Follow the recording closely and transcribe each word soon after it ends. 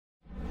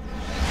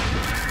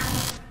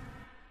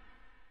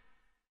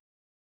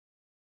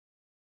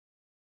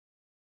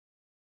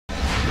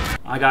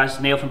Hi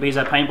guys, Neil from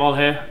BZ Paintball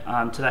here,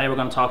 and today we're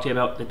going to talk to you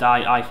about the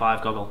Dye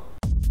i5 goggle.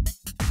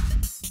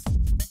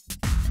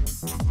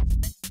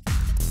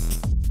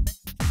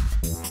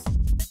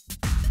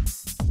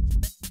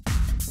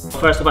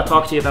 First I'm going to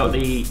talk to you about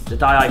the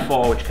Dye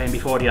i4, which came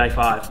before the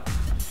i5.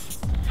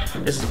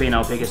 This has been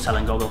our biggest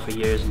selling goggle for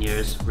years and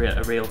years,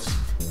 a real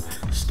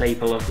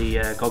staple of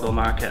the goggle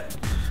market.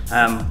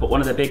 But one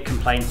of the big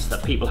complaints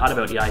that people had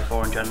about the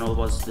i4 in general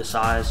was the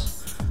size,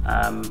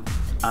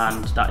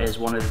 and that is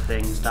one of the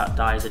things that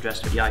Dye has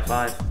addressed with the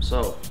i5.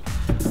 So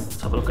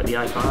let's have a look at the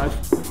i5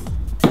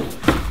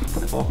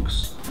 in the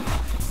box,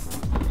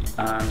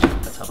 and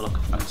let's have a look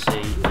and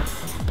see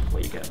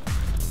what you get.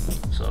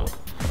 So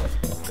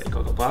got a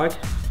goggle bag,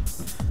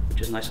 which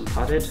is nice and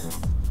padded.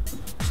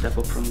 Step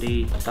up from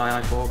the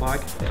Dye i4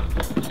 bag,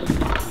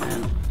 and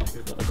then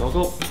we've got the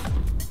goggle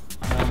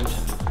and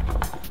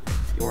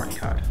your warranty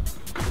card.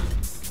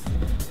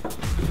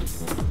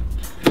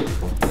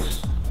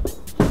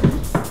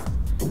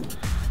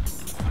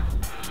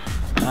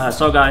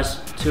 So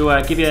guys,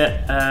 to give you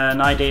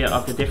an idea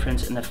of the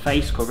difference in the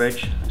face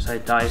coverage, so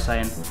Dye is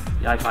saying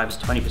the i5 is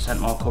 20%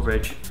 more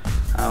coverage.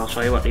 I'll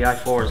show you what the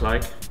i4 is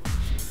like,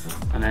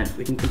 and then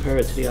we can compare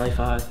it to the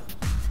i5.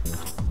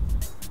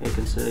 You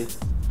can see, if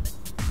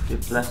you're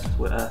blessed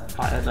with a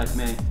fat head like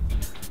me,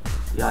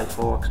 the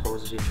i4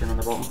 exposes your chin on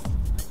the bottom.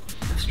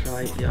 Let's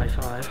try the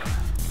i5.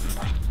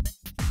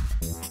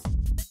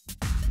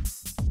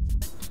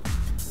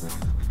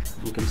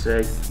 You can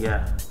see,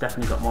 yeah,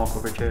 definitely got more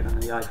coverage here than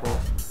the i4.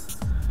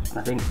 And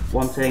I think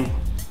one thing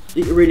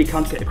that you really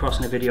can't get across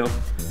in a video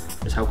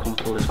is how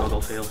comfortable this goggle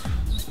feels.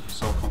 It's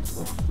so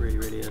comfortable, really,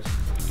 really is.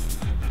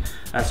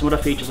 Some other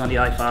features on the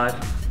i5.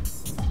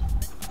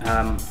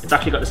 It's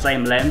actually got the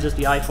same lens as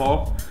the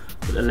i4,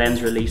 but the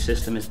lens release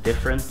system is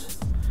different.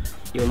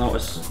 You'll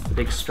notice the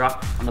big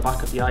strap on the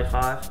back of the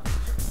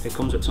i5. It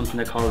comes with something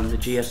they're calling the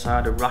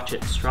GSR, the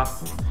ratchet strap.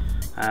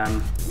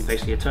 You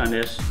basically turn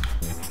this,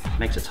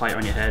 makes it tighter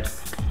on your head,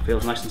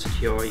 feels nice and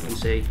secure. You can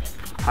see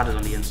padded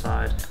on the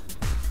inside,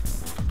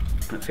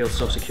 and it feels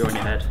so secure on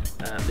your head.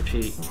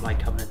 Literally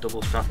like having a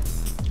double strap.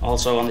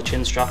 Also on the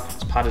chin strap,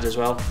 it's padded as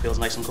well, feels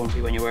nice and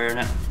comfy when you're wearing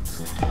it.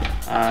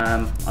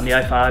 On the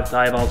i5,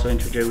 Dye have also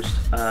introduced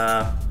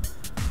a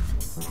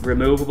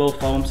removable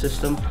foam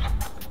system.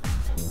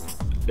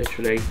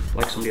 Literally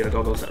like some of the other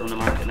goggles that are on the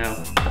market now.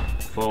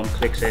 Foam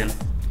clicks in,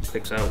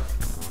 clicks out,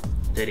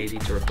 dead easy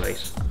to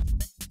replace.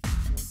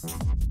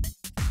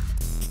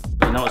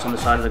 You notice on the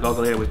side of the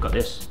goggle here we've got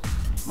this.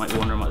 You might be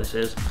wondering what this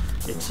is.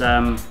 It's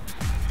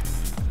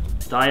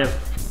Dye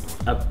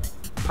have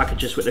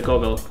packages with the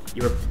goggle.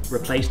 You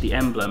replace the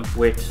emblem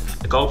with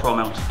the GoPro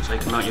mount, so you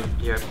can mount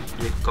your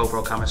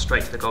GoPro camera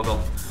straight to the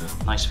goggle.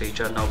 Nice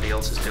feature, nobody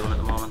else is doing at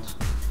the moment.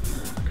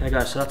 Okay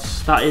guys, so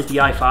that is the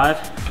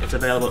i5. It's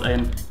available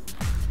in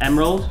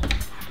Emerald,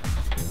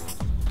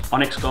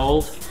 Onyx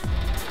Gold,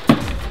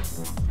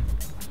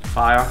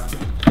 Fire,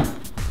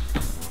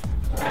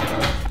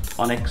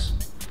 Onyx,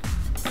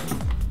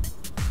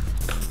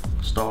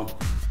 Stone.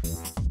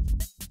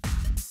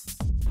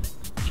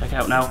 Check it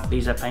out now,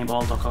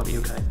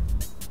 bzpaintball.co.uk.